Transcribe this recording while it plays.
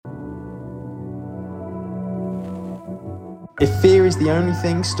If fear is the only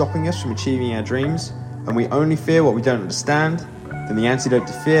thing stopping us from achieving our dreams, and we only fear what we don't understand, then the antidote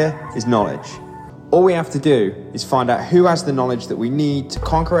to fear is knowledge. All we have to do is find out who has the knowledge that we need to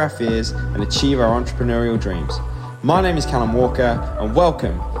conquer our fears and achieve our entrepreneurial dreams. My name is Callum Walker, and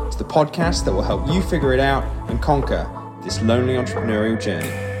welcome to the podcast that will help you figure it out and conquer this lonely entrepreneurial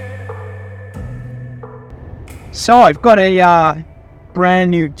journey. So I've got a brand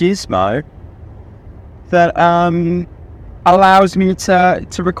new gizmo that allows me to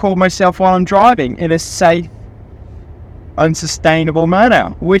record myself while I'm driving in a safe and sustainable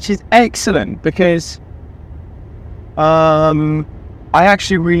manner, which is excellent because I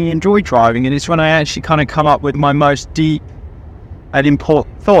actually really enjoy driving, and it's when I actually kind of come up with my most deep and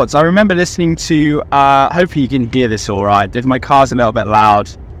important thoughts. I remember listening to, hopefully you can hear this all right. If my car's a little bit loud,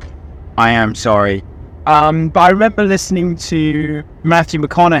 I am sorry. But I remember listening to Matthew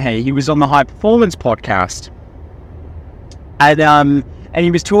McConaughey. He was on the High Performance podcast. And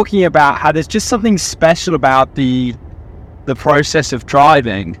he was talking about how there's just something special about the process of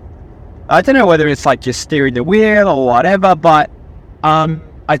driving. I don't know whether it's like just steering the wheel or whatever, but I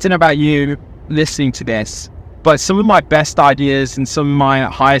don't know about you listening to this, but some of my best ideas and some of my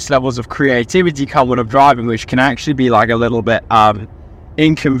highest levels of creativity come when I'm driving, which can actually be like a little bit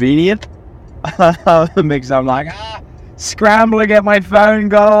inconvenient. Because I'm like scrambling at my phone,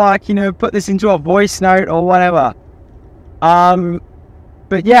 put this into a voice note or whatever.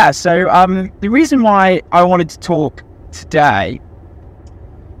 But yeah, so the reason why I wanted to talk today,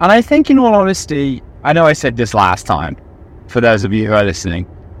 and I think in all honesty, I know I said this last time, for those of you who are listening,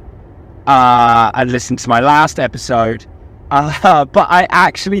 and listened to my last episode, but I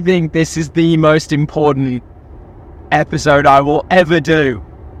actually think this is the most important episode I will ever do.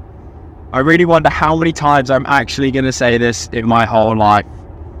 I really wonder how many times I'm actually going to say this in my whole life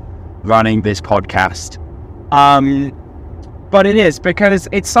running this podcast. But it is, because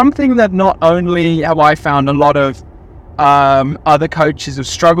it's something that not only have I found a lot of other coaches have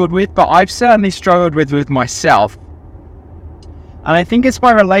struggled with, but I've certainly struggled with myself. And I think it's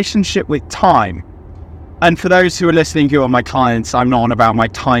my relationship with time. And for those who are listening who are my clients, I'm not on about my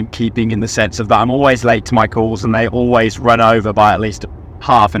timekeeping in the sense of that I'm always late to my calls and they always run over by at least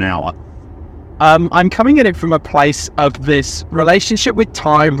half an hour. I'm coming at it from a place of this relationship with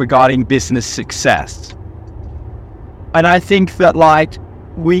time regarding business success. And I think that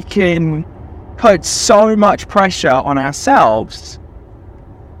we can put so much pressure on ourselves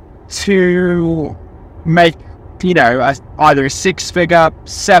to make, either a 6-figure,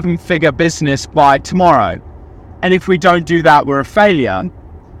 7-figure business by tomorrow. And if we don't do that, we're a failure.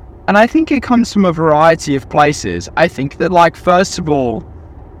 And I think it comes from a variety of places. I think that first of all,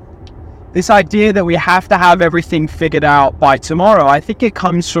 this idea that we have to have everything figured out by tomorrow, I think it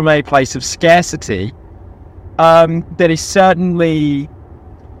comes from a place of scarcity that is certainly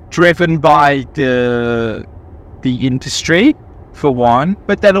driven by the industry, for one,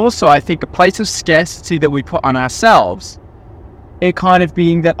 but then also I think a place of scarcity that we put on ourselves. It kind of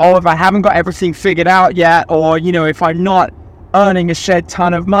being that, if I haven't got everything figured out yet, or, if I'm not earning a shed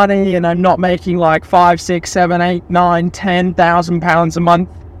ton of money and I'm not making 5, 6, 7, 8, 9, 10,000 pounds a month,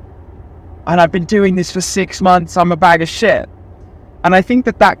 and I've been doing this for 6 months, I'm a bag of shit. And I think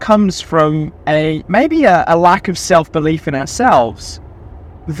that comes from maybe a lack of self-belief in ourselves,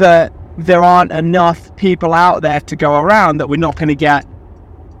 that there aren't enough people out there to go around, that we're not going to get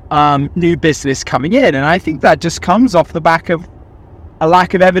new business coming in. And I think that just comes off the back of a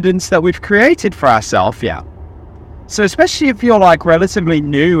lack of evidence that we've created for ourselves. Yeah. So especially if you're relatively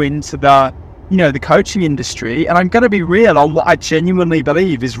new into the coaching industry, and I'm going to be real on what I genuinely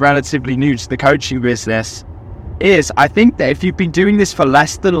believe is relatively new to the coaching business, is I think that if you've been doing this for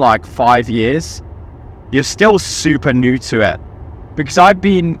less than 5 years, you're still super new to it. Because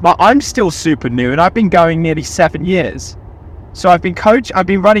I'm still super new, and I've been going nearly 7 years. So I've been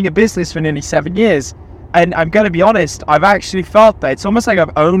running a business for nearly 7 years. And I'm going to be honest, I've actually felt that it's almost like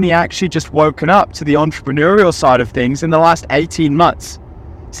I've only actually just woken up to the entrepreneurial side of things in the last 18 months.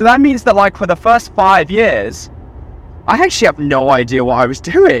 So that means that for the first 5 years, I actually have no idea what I was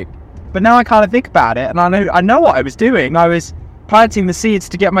doing. But now I kind of think about it, and I know what I was doing. I was planting the seeds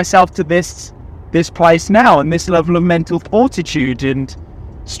to get myself to this place now, and this level of mental fortitude and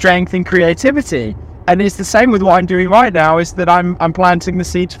strength and creativity. And it's the same with what I'm doing right now, is that I'm planting the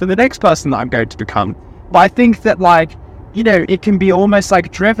seeds for the next person that I'm going to become. But I think that it can be almost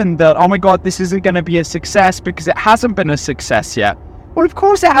driven that, oh my God, this isn't going to be a success because it hasn't been a success yet. Well, of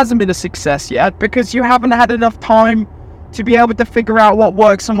course it hasn't been a success yet, because you haven't had enough time to be able to figure out what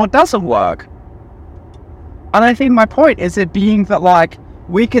works and what doesn't work. And I think my point is it being that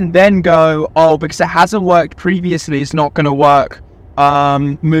we can then go, oh, because it hasn't worked previously, it's not going to work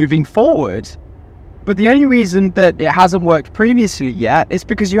moving forward. But the only reason that it hasn't worked previously yet is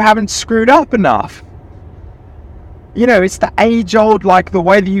because you haven't screwed up enough. You know, it's the age-old, like, the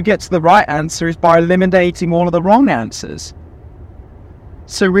way that you get to the right answer is by eliminating all of the wrong answers.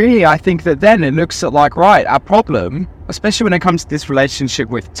 So really, I think that then it looks at, like, right, our problem, especially when it comes to this relationship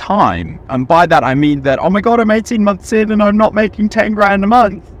with time, and by that I mean that, oh my God, I'm 18 months in and I'm not making 10 grand a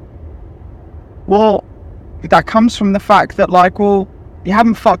month. Well, that comes from the fact that, like, well, you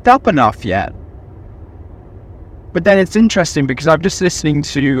haven't fucked up enough yet. But then it's interesting because I'm just listening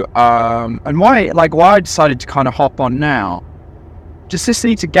to, and why I decided to kind of hop on now, just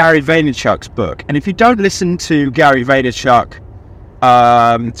listening to Gary Vaynerchuk's book. And if you don't listen to Gary Vaynerchuk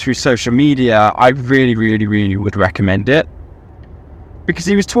through social media, I really, really, really would recommend it. Because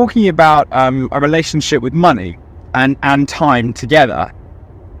he was talking about a relationship with money and time together.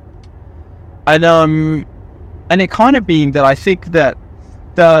 And it kind of being that I think that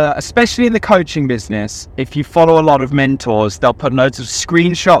especially in the coaching business, if you follow a lot of mentors, they'll put loads of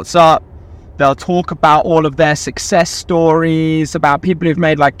screenshots up. They'll talk about all of their success stories, about people who've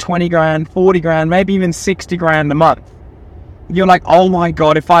made like 20 grand, 40 grand, maybe even 60 grand a month. You're like, oh my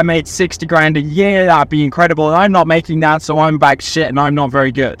God, if I made 60 grand a year, that'd be incredible. And I'm not making that, so I'm back shit and I'm not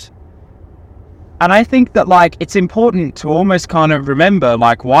very good. And I think that, like, it's important to almost kind of remember,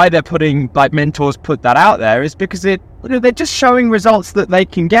 like, why they're putting, like, mentors put that out there is because they're just showing results that they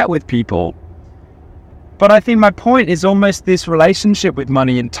can get with people. But I think my point is almost this relationship with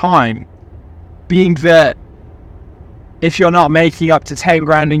money and time being that if you're not making up to 10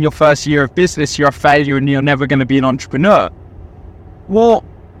 grand in your first year of business, you're a failure and you're never going to be an entrepreneur. Well,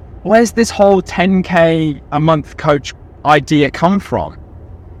 where's this whole 10K a month coach idea come from?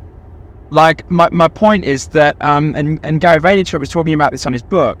 Like, my point is that, and Gary Vaynerchuk was talking about this on his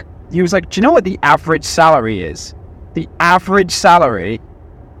book. He was like, do you know what the average salary is? The average salary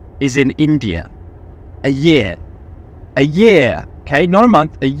is in India. A year, okay? Not a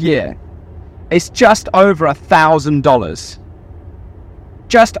month, a year. It's just over $1,000.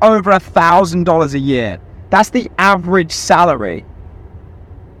 Just over $1,000 a year. That's the average salary.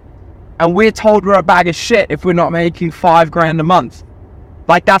 And we're told we're a bag of shit if we're not making 5 grand a month.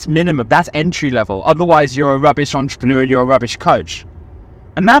 Like, that's minimum, that's entry level. Otherwise, you're a rubbish entrepreneur, you're a rubbish coach.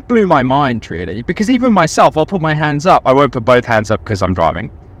 And that blew my mind, really, because even myself, I'll put my hands up. I won't put both hands up because I'm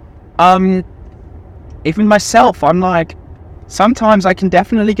driving. Even myself, I'm like, sometimes I can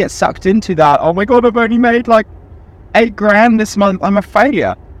definitely get sucked into that. Oh my God, I've only made like 8 grand this month. I'm a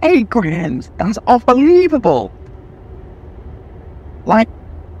failure. 8 grand. That's unbelievable. Like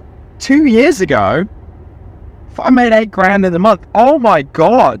 2 years ago, if I made 8 grand in a month, oh my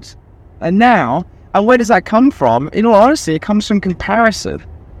God. And now, and where does that come from? In all honesty, it comes from comparison.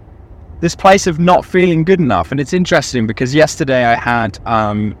 This place of not feeling good enough. And it's interesting because yesterday I had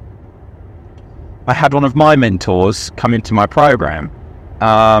one of my mentors come into my program.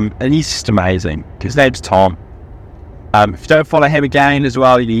 And he's just amazing. His name's Tom. If you don't follow him again as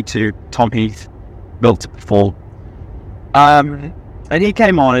well, you need to. Tom Heath, built it before. And he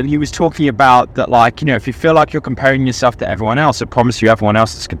came on and he was talking about that, like, you know, if you feel like you're comparing yourself to everyone else, I promise you everyone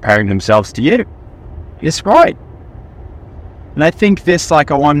else is comparing themselves to you. It's right. And I think this,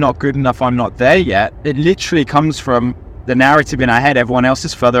 like, oh, I'm not good enough, I'm not there yet, it literally comes from the narrative in our head, everyone else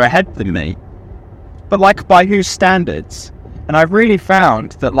is further ahead than me. But, like, by whose standards? And I've really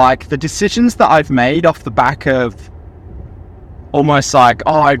found that, like, the decisions that I've made off the back of almost like,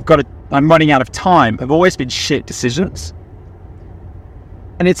 oh, I'm running out of time, have always been shit decisions.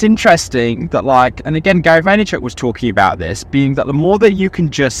 And it's interesting that, like, and again, Gary Vaynerchuk was talking about this, being that the more that you can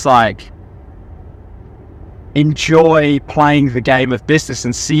just, like, enjoy playing the game of business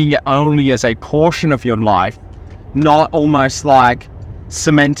and seeing it only as a portion of your life, not almost like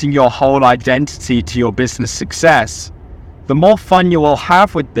cementing your whole identity to your business success, the more fun you will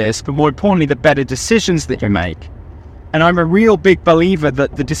have with this, but more importantly, the better decisions that you make. And I'm a real big believer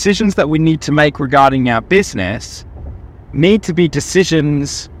that the decisions that we need to make regarding our business need to be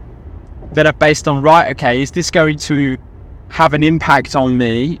decisions that are based on, right, okay, is this going to have an impact on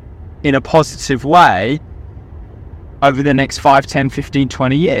me in a positive way over the next 5, 10, 15,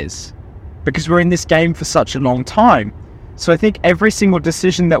 20 years? Because we're in this game for such a long time. So I think every single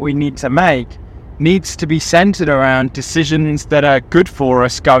decision that we need to make needs to be centered around decisions that are good for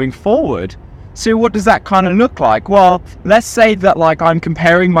us going forward. So what does that kind of look like? Well, let's say that, like, I'm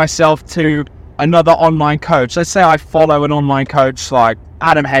comparing myself to another online coach. Let's say I follow an online coach like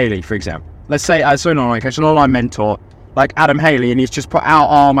Adam Haley, for example. Let's say an online coach, an online mentor like Adam Haley, and he's just put out,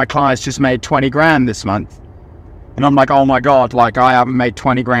 oh, my client's just made 20 grand this month. and I'm like, oh my God, like I haven't made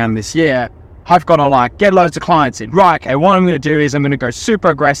 20 grand this year. I've got to like get loads of clients in. Right, okay, what I'm going to do is I'm going to go super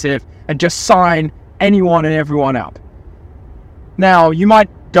aggressive and just sign anyone and everyone up. Now, you might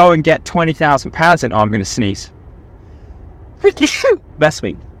go and get £20,000 in. Oh, I'm going to sneeze. That's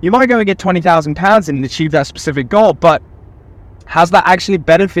me. You might go and get £20,000 and achieve that specific goal, but has that actually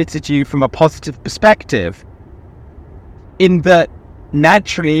benefited you from a positive perspective? In that,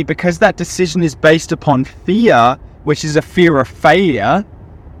 naturally, because that decision is based upon fear, which is a fear of failure,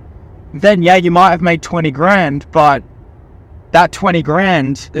 then yeah, you might have made 20 grand, but that 20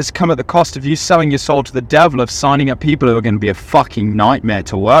 grand has come at the cost of you selling your soul to the devil, of signing up people who are going to be a fucking nightmare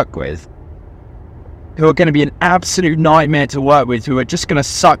to work with, who are going to be an absolute nightmare to work with, who are just going to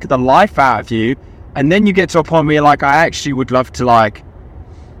suck the life out of you. And then you get to a point where you're like, I actually would love to like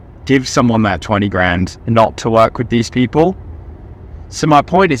give someone that 20 grand not to work with these people. So my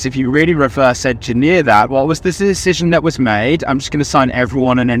point is, if you really reverse engineer that, what was this decision that was made? I'm just going to sign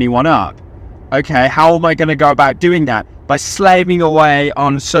everyone and anyone up. Okay, how am I going to go about doing that? By slaving away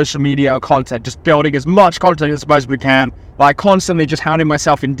on social media content, just building as much content as I possibly can, like constantly just hounding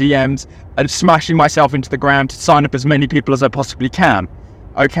myself in DMs and smashing myself into the ground to sign up as many people as I possibly can.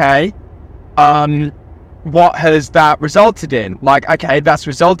 Okay, what has that resulted in? Like, okay, that's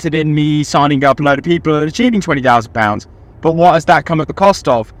resulted in me signing up a load of people and achieving £20,000. But what has that come at the cost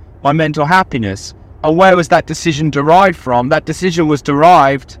of? My mental happiness. And where was that decision derived from? That decision was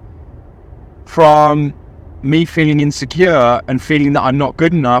derived from me feeling insecure and feeling that I'm not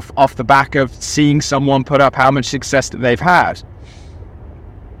good enough off the back of seeing someone put up how much success that they've had.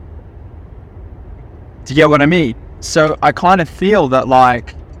 Do you get what I mean? So I kind of feel that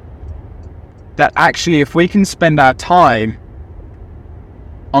like, that actually if we can spend our time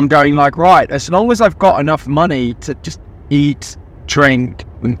on going like, right, as long as I've got enough money to just eat, drink,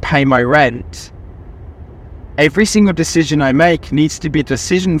 and pay my rent, every single decision I make needs to be a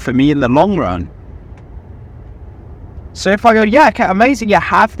decision for me in the long run. So if I go, yeah, okay, amazing, yeah,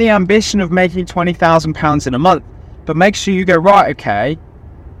 have the ambition of making £20,000 in a month, but make sure you go, right, okay,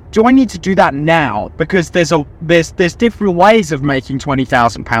 do I need to do that now? Because there's different ways of making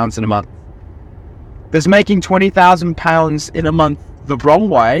 £20,000 in a month. There's making £20,000 in a month the wrong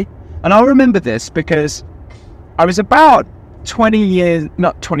way. And I remember this because I was about 2 years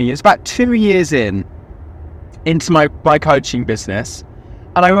into my coaching business.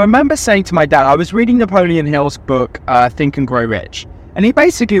 And I remember saying to my dad, I was reading Napoleon Hill's book, Think and Grow Rich. And he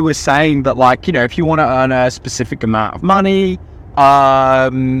basically was saying that, like, you know, if you want to earn a specific amount of money,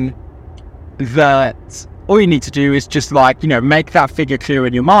 that all you need to do is just, like, you know, make that figure clear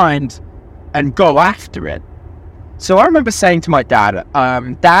in your mind and go after it. So I remember saying to my dad,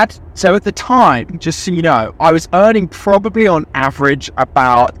 Dad, so at the time, just so you know, I was earning probably on average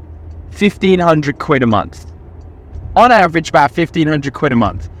about 1,500 quid a month. On average, about 1,500 quid a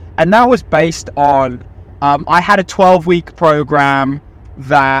month. And that was based on, I had a 12-week program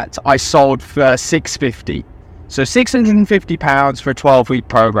that I sold for £650. So £650 for a 12-week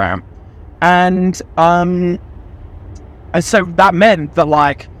program. And so that meant that,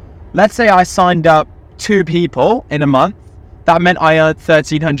 like, let's say I signed up 2 people in a month, that meant I earned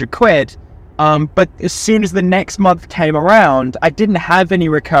 1,300 quid. But as soon as the next month came around, I didn't have any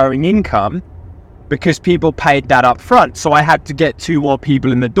recurring income because people paid that up front. So I had to get 2 more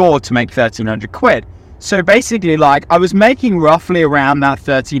people in the door to make 1,300 quid. So basically, like, I was making roughly around that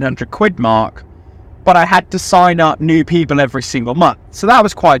 1,300 quid mark, but I had to sign up new people every single month. So that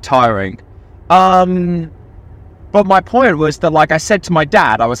was quite tiring. But my point was that, like I said to my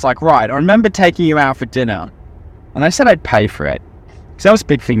dad, I was like, right, I remember taking you out for dinner. And I said I'd pay for it, because that was a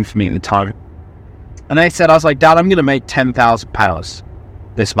big thing for me at the time. And I was like, Dad, I'm going to make £10,000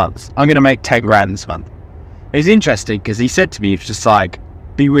 this month. I'm going to make 10 grand this month. It was interesting, because he said to me, it's just like,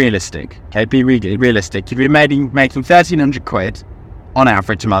 be realistic, okay? Be realistic. If you're making 1,300 quid on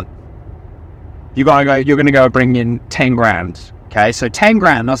average a month, you're going to go bring in 10 grand, okay? So 10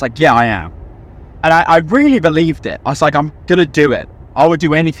 grand, I was like, yeah, I am. And I really believed it. I was like, I'm going to do it. I would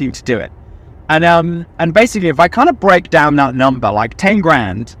do anything to do it. And basically, if I kind of break down that number, like 10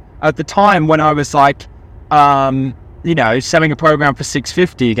 grand, at the time when I was like, you know, selling a program for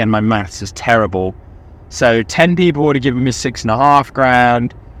 650, again, my maths is terrible. So 10 people would have given me 6.5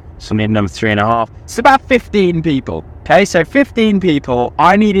 grand, something in number 3.5. It's about 15 people. Okay, so 15 people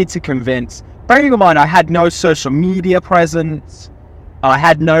I needed to convince. Bearing in mind, I had no social media presence. I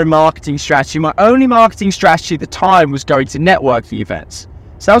had no marketing strategy. My only marketing strategy at the time was going to networking events.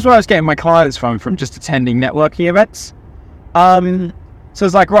 So that was where I was getting my clients from just attending networking events. So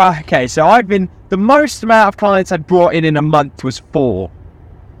it's like, right, okay, so the most amount of clients I'd brought in a month was 4.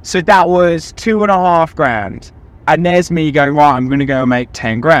 So that was 2.5 grand. And there's me going, right, I'm going to go make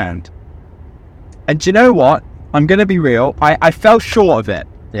 10 grand. And do you know what? I'm going to be real. I fell short of it.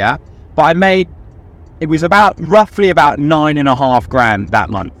 Yeah. But it was roughly about 9.5 grand that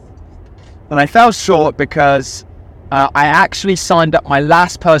month. And I fell short because I actually signed up my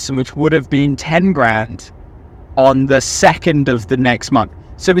last person, which would have been 10 grand on the 2nd of the next month.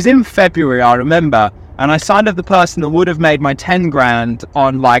 So it was in February, I remember. And I signed up the person that would have made my 10 grand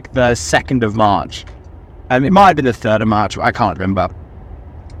on like the 2nd of March. It might have been the 3rd of March, I can't remember.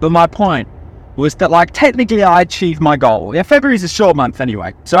 But my point was that like technically I achieved my goal. Yeah, February's a short month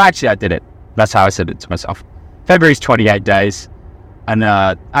anyway. So actually I did it. That's how I said it to myself. February's 28 days. And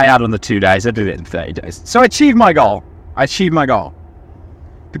I add on the 2 days. I did it in 30 days. So I achieved my goal.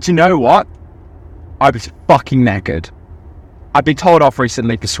 But you know what? I was fucking knackered. I've been told off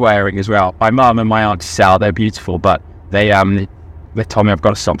recently for swearing as well. My mum and my aunt Sal, they're beautiful, but they told me I've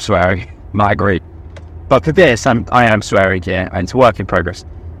got to stop swearing. I agree. But for this, I am swearing here, and it's a work in progress.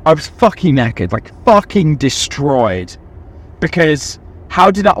 I was fucking knackered, like fucking destroyed. Because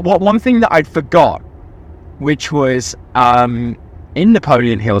one thing that I'd forgot, which was in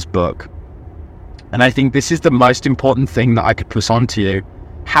Napoleon Hill's book, and I think this is the most important thing that I could put on to you,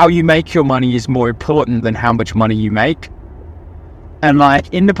 how you make your money is more important than how much money you make. And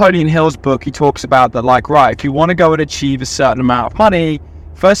like in Napoleon Hill's book, he talks about that, like, right, if you want to go and achieve a certain amount of money,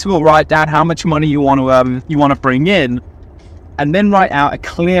 first of all, write down how much money you want to bring in, and then write out a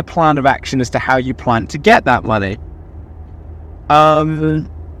clear plan of action as to how you plan to get that money. And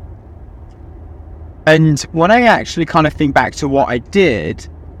when I actually kind of think back to what I did,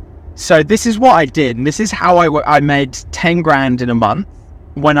 so this is what I did, and this is how I made 10 grand in a month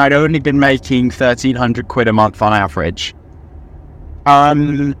when I'd only been making 1,300 quid a month on average.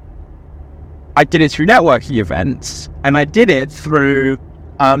 I did it through networking events, and I did it through,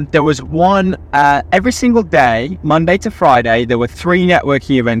 there was one, every single day, Monday to Friday, there were 3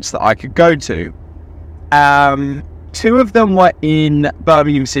 networking events that I could go to. 2 of them were in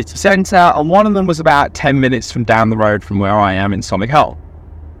Birmingham City Centre, and one of them was about 10 minutes from down the road from where I am in Solihull.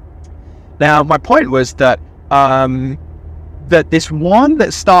 Now, my point was that this one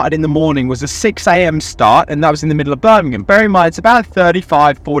that started in the morning was a 6 a.m. start, and that was in the middle of Birmingham. Bear in mind, it's about a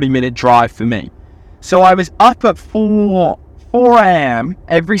 35-40 minute drive for me. So I was up at 4 a.m.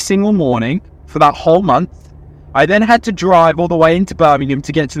 every single morning for that whole month. I then had to drive all the way into Birmingham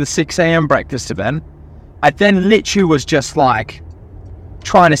to get to the 6 a.m. breakfast event. I then literally was just like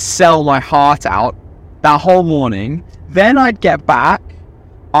trying to sell my heart out that whole morning. Then I'd get back.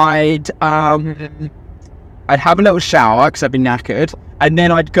 I'd have a little shower because I'd be knackered, and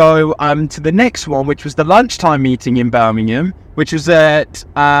then I'd go to the next one, which was the lunchtime meeting in Birmingham, which was at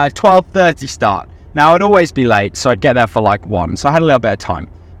 12:30 start. Now I'd always be late, so I'd get there for like 1, so I had a little bit of time.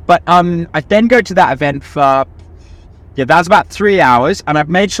 But I'd then go to that event for that was about 3 hours, and I've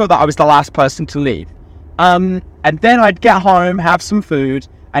made sure that I was the last person to leave. And then I'd get home, have some food,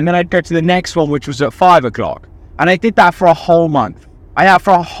 and then I'd go to the next one, which was at 5 o'clock. And I did that for a whole month.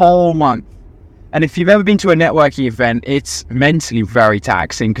 And if you've ever been to a networking event, it's mentally very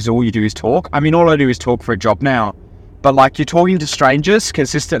taxing because all you do is talk. I mean, all I do is talk for a job now. But like, you're talking to strangers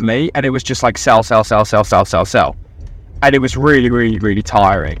consistently, and it was just like sell. And it was really, really, really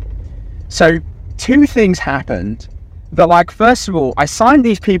tiring. So 2 things happened. That like, first of all, I signed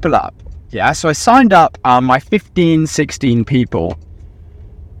these people up. Yeah, so I signed up my 15, 16 people.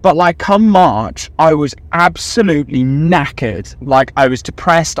 But like come March, I was absolutely knackered. Like I was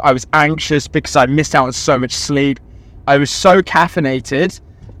depressed, I was anxious because I missed out on so much sleep. I was so caffeinated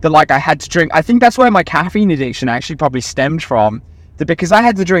that like I had to drink. I think that's where my caffeine addiction actually probably stemmed from. That because I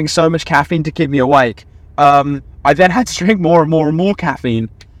had to drink so much caffeine to keep me awake, I then had to drink more and more and more caffeine.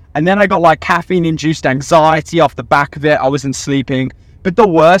 And then I got like caffeine-induced anxiety off the back of it. I wasn't sleeping. But the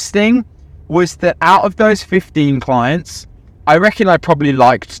worst thing was that out of those 15 clients, I reckon I probably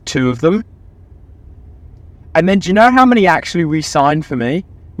liked 2 of them. And then do you know how many actually re-signed for me?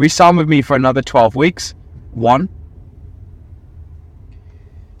 Re-signed with me for another 12 weeks? 1.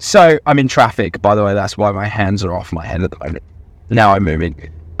 So I'm in traffic, by the way. That's why my hands are off my head at the moment. Now I'm moving.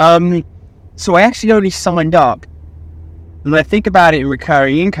 So I actually only signed up, and I think about it in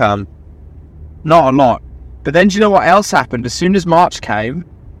recurring income, not a lot. But then do you know what else happened? As soon as March came,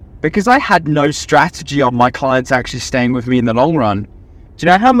 because I had no strategy on my clients actually staying with me in the long run, do you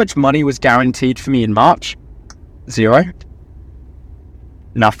know how much money was guaranteed for me in March? 0.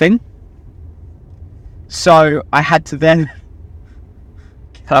 Nothing. So I had to then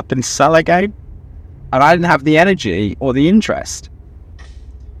get up and sell again, and I didn't have the energy or the interest.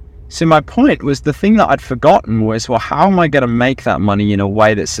 So my point was, the thing that I'd forgotten was, well, how am I going to make that money in a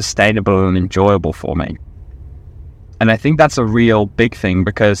way that's sustainable and enjoyable for me? And I think that's a real big thing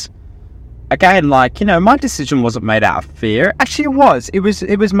because, again, like, you know, my decision wasn't made out of fear. Actually, it was. It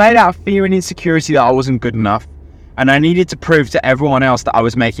was made out of fear and insecurity that I wasn't good enough. And I needed to prove to everyone else that I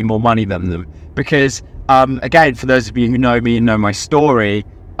was making more money than them. Because, again, for those of you who know me and know my story,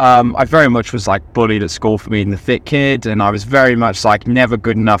 I very much was like bullied at school for being the fit kid. And I was very much like never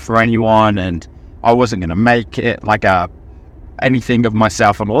good enough for anyone. And I wasn't going to make it like anything of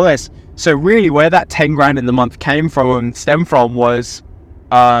myself and all this. So really where that 10 grand in the month stemmed from was,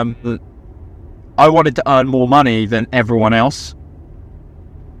 I wanted to earn more money than everyone else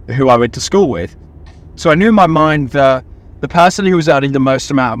who I went to school with. So I knew in my mind the person who was earning the most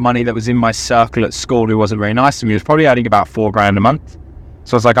amount of money that was in my circle at school who wasn't very nice to me was probably earning about 4 grand a month.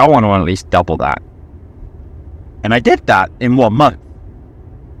 So I was like, I want to at least double that. And I did that in 1 month.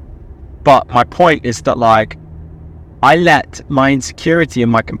 But my point is that, like, I let my insecurity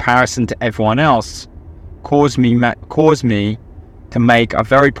and my comparison to everyone else cause me to make a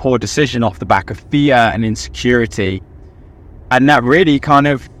very poor decision off the back of fear and insecurity. And that really kind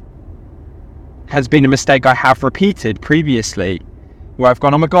of has been a mistake I have repeated previously, where I've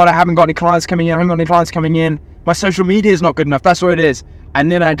gone, oh my God, I haven't got any clients coming in. My social media is not good enough. That's what it is.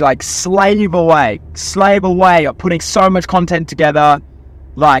 And then I'd like slave away at putting so much content together,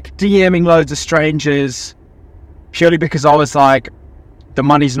 like DMing loads of strangers, purely because I was like, the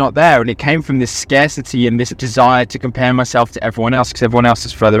money's not there. And it came from this scarcity and this desire to compare myself to everyone else because everyone else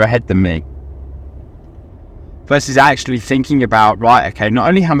is further ahead than me. Versus actually thinking about, right, okay, not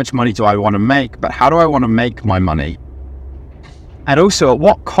only how much money do I want to make, but how do I want to make my money? And also, at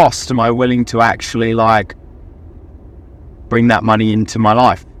what cost am I willing to actually, like, bring that money into my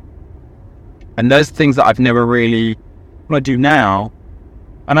life? And those things that I've never really, what I do now,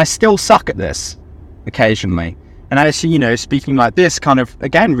 and I still suck at this occasionally. And actually, you know, speaking like this kind of,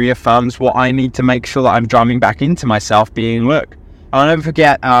 again, reaffirms what I need to make sure that I'm driving back into myself being, look, I'll never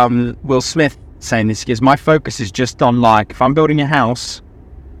forget Will Smith saying this, because my focus is just on, like, if I'm building a house,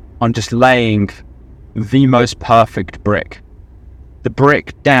 I'm just laying the most perfect brick. The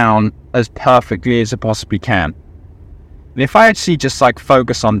brick down as perfectly as I possibly can. And if I actually just, like,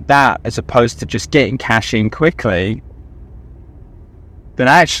 focus on that as opposed to just getting cash in quickly, then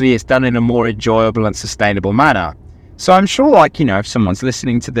actually it's done in a more enjoyable and sustainable manner. So I'm sure, like, you know, if someone's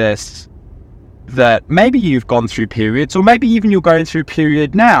listening to this, that maybe you've gone through periods, or maybe even you're going through a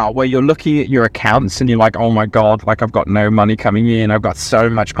period now where you're looking at your accounts and you're like, oh my God, like, I've got no money coming in, I've got so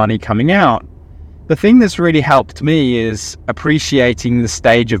much money coming out. The thing that's really helped me is appreciating the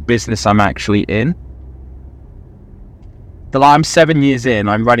stage of business I'm actually in. I'm 7 years in,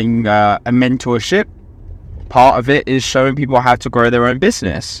 I'm running a mentorship. Part of it is showing people how to grow their own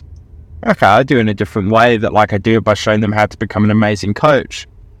business. Okay, I do it in a different way that, like, I do it by showing them how to become an amazing coach.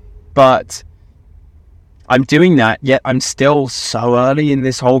 But I'm doing that, yet I'm still so early in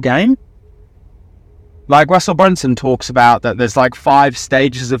this whole game. Like Russell Brunson talks about that there's like 5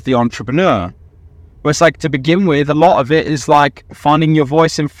 stages of the entrepreneur. Where it's like, to begin with, a lot of it is like finding your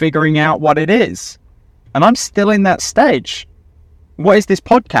voice and figuring out what it is. And I'm still in that stage. What is this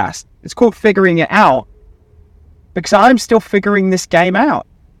podcast? It's called Figuring It Out. Because I'm still figuring this game out.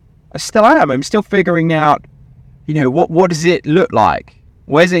 I still am. I'm still figuring out, you know, what does it look like?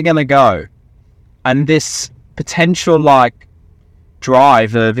 Where's it going to go? And this potential, like,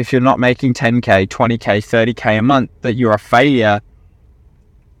 drive of, if you're not making 10K, 20K, 30K a month, that you're a failure,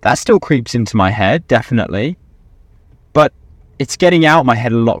 that still creeps into my head, definitely. But it's getting out of my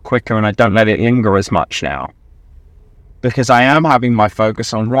head a lot quicker, and I don't let it linger as much now. Because I am having my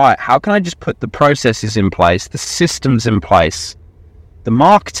focus on, right, how can I just put the processes in place, the systems in place, the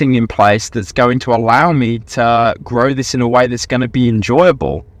marketing in place that's going to allow me to grow this in a way that's going to be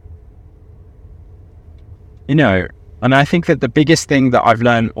enjoyable? You know, and I think that the biggest thing that I've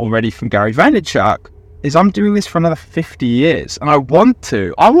learned already from Gary Vaynerchuk is I'm doing this for another 50 years. And I want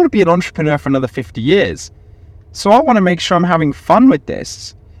to be an entrepreneur for another 50 years. So I want to make sure I'm having fun with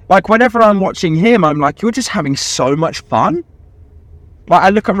this. Like, whenever I'm watching him, I'm like, you're just having so much fun. Like, I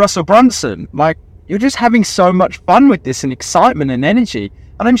look at Russell Brunson, like, you're just having so much fun with this and excitement and energy.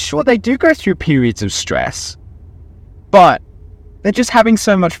 And I'm sure they do go through periods of stress. But they're just having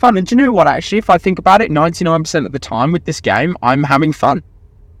so much fun. And do you know what, actually, if I think about it, 99% of the time with this game, I'm having fun.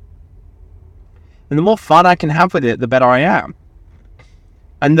 And the more fun I can have with it, the better I am.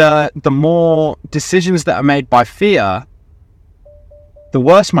 And the more decisions that are made by fear, the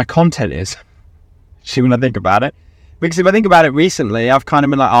worse my content is. See, when I think about it. Because if I think about it recently, I've kind of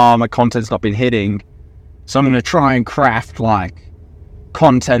been like, oh, my content's not been hitting. So I'm going to try and craft, like,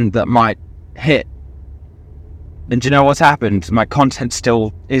 content that might hit. And do you know what's happened? My content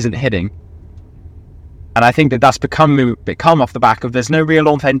still isn't hitting. And I think that that's become off the back of there's no real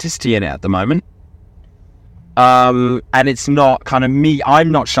authenticity in it at the moment. And it's not kind of me,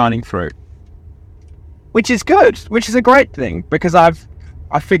 I'm not shining through. Which is good, which is a great thing, because I've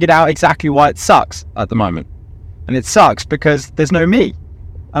figured out exactly why it sucks at the moment. And it sucks because there's no me.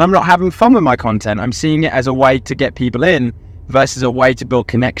 And I'm not having fun with my content. I'm seeing it as a way to get people in versus a way to build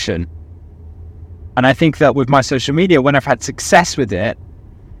connection. And I think that with my social media, when I've had success with it,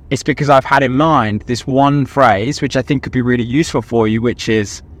 it's because I've had in mind this one phrase, which I think could be really useful for you, which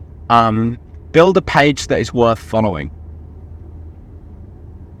is build a page that is worth following.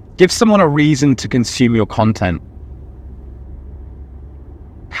 Give someone a reason to consume your content.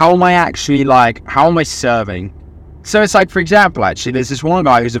 How am I serving? So it's like, for example, actually, there's this one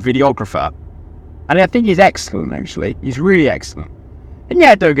guy who's a videographer. And I think he's excellent, actually. He's really excellent. And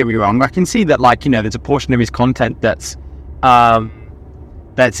yeah, don't get me wrong. I can see that, there's a portion of his content that's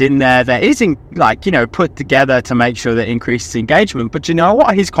in there that isn't, put together to make sure that it increases engagement. But you know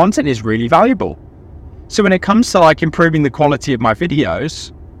what? His content is really valuable. So when it comes to, improving the quality of my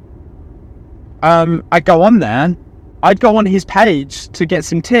videos, I'd go on his page to get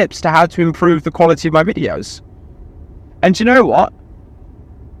some tips to how to improve the quality of my videos. And you know what?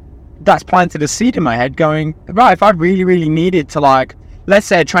 That's planted a seed in my head going, right, if I really, really needed to let's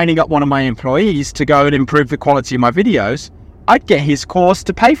say training up one of my employees to go and improve the quality of my videos, I'd get his course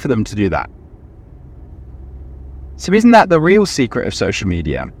to pay for them to do that. So isn't that the real secret of social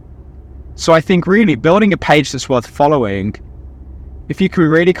media? So I think really building a page that's worth following, if you can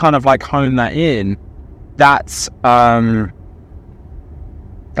really kind of hone that in, that's a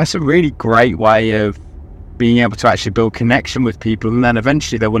really great way of being able to actually build connection with people, and then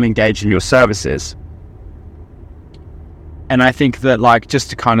eventually they will engage in your services. And I think that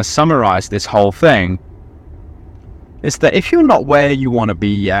just to kind of summarize this whole thing, is that if you're not where you want to be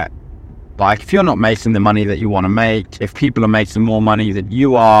yet, if you're not making the money that you want to make, if people are making more money than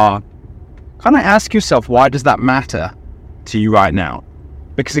you are, kind of ask yourself, why does that matter to you right now?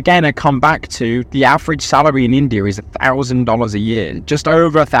 Because again, I come back to the average salary in India is $1,000 a year, just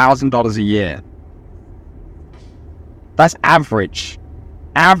over $1,000 a year. That's average.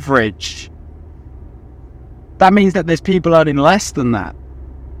 Average. That means that there's people earning less than that.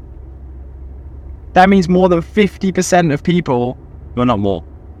 That means more than 50% of people, well, not more,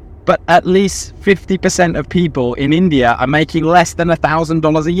 but at least 50% of people in India are making less than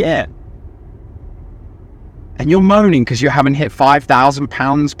 $1,000 a year. And you're moaning because you haven't hit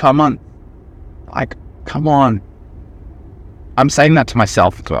 £5,000 per month. Come on. I'm saying that to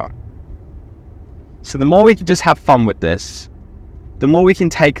myself as well. So the more we can just have fun with this, the more we can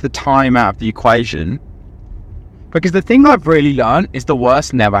take the time out of the equation. Because the thing I've really learned is the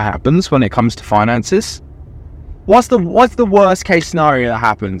worst never happens when it comes to finances. What's the worst case scenario that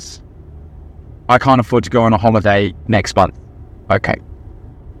happens? I can't afford to go on a holiday next month. Okay.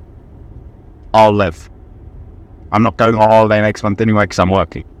 I'll live. I'm not going on holiday next month anyway because I'm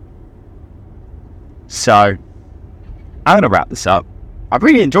working. So, I'm going to wrap this up. I've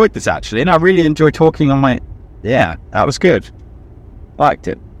really enjoyed this actually, and I really enjoyed talking on my... Yeah, that was good. Liked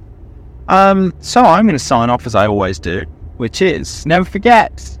it. So I'm going to sign off as I always do, which is never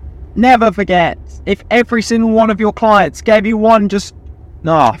forget, if every single one of your clients gave you one If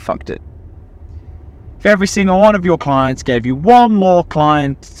every single one of your clients gave you one more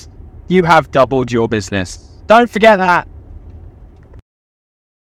client, you have doubled your business. Don't forget that.